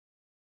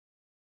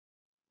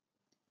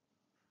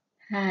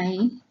Hi,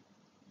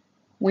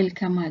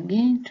 welcome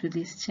again to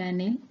this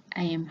channel.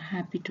 I am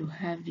happy to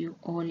have you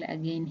all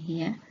again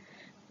here.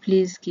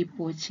 Please keep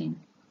watching.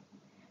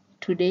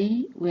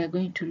 Today we are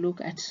going to look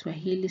at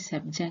Swahili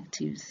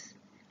subjunctives.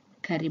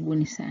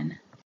 Karibuni sana.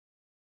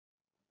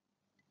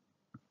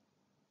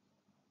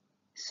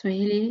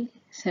 Swahili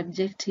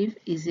subjunctive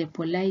is a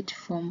polite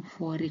form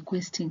for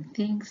requesting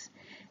things,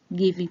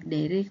 giving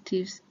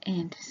directives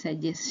and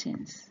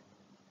suggestions.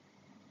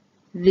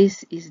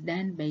 This is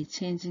done by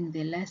changing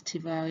the last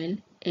vowel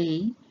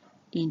A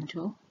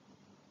into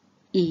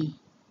E.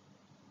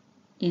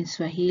 In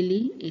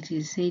Swahili, it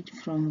is said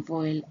from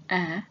vowel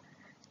A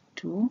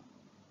to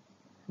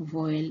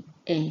vowel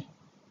A.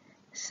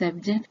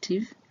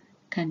 Subjunctive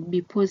can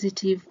be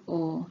positive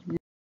or negative.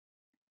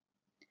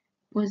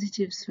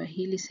 Positive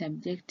Swahili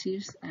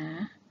subjunctives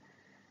are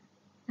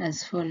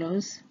as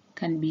follows,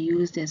 can be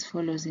used as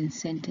follows in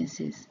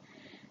sentences.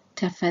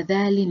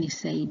 Tafadhali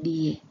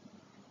nisaidie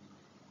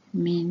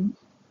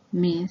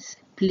means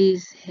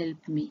please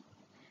help me.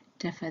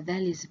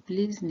 Tafadhali is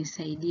please,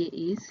 nisaidie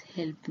is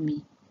help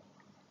me.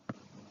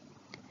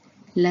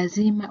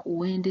 Lazima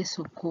uende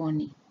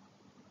sokoni.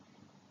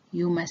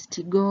 You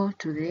must go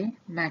to the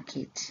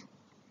market.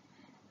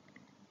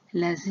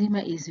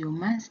 Lazima is you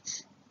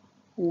must,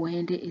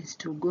 uende is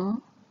to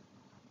go,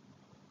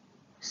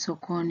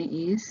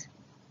 sokoni is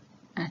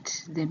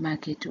at the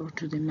market or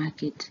to the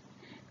market.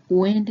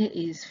 Uende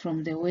is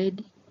from the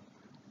word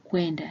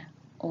kwenda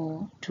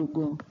or to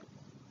go.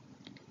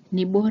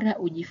 Ni bora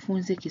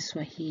ujifunze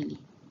Kiswahili.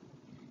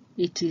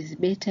 It is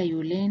better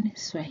you learn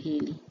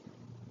Swahili.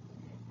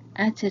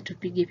 Acha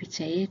tupige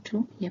picha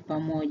yetu ya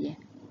pamoja.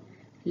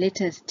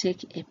 Let us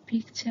take a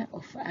picture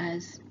of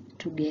us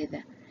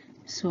together.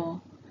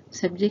 So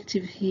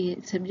subjectives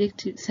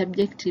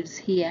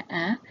here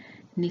are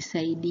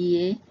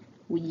nisaidie,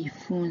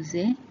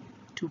 ujifunze,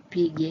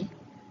 tupige,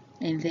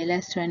 and the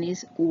last one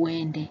is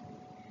uende.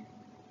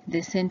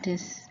 The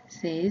sentence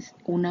says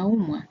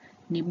unaumwa,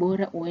 ni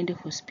bora uende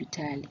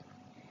hospitali.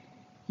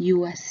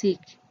 You are sick,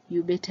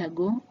 you better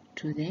go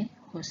to the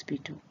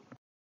hospital.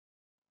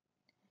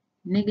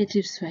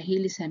 Negative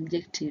Swahili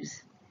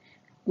subjectives.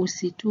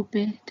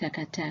 Usitupe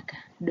takataka,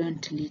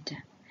 don't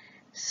litter.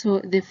 So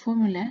the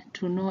formula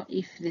to know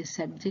if the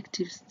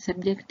subjective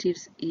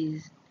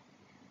is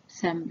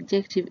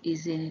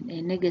a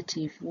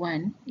negative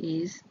one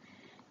is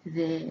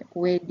the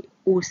word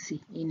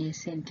usi in a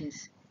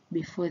sentence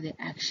before the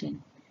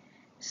action.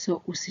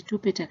 So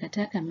usitupe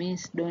takataka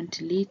means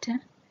don't litter.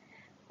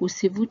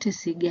 Usivute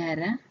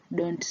sigara,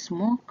 don't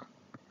smoke.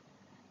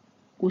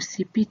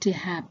 Usipite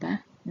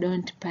hapa,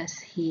 don't pass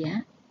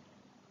here.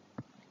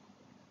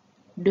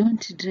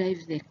 Don't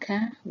drive the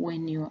car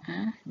when you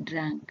are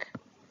drunk.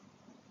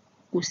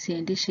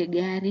 Usiendeshe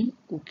gari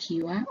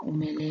ukiwa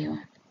umelewa.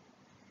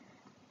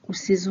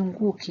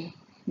 Usizunguke,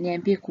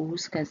 niambie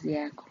kuhusu kazi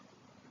yako.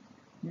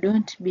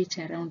 Don't beat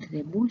around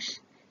the bush,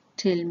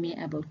 tell me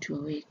about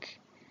your work.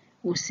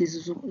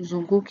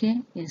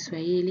 Usizunguke in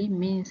Swahili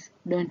means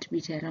don't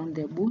beat around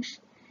the bush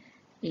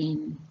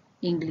in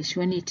English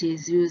when it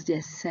is used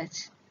as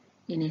such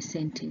in a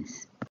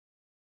sentence.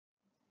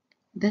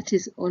 That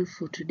is all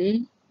for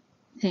today.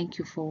 Thank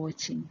you for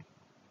watching.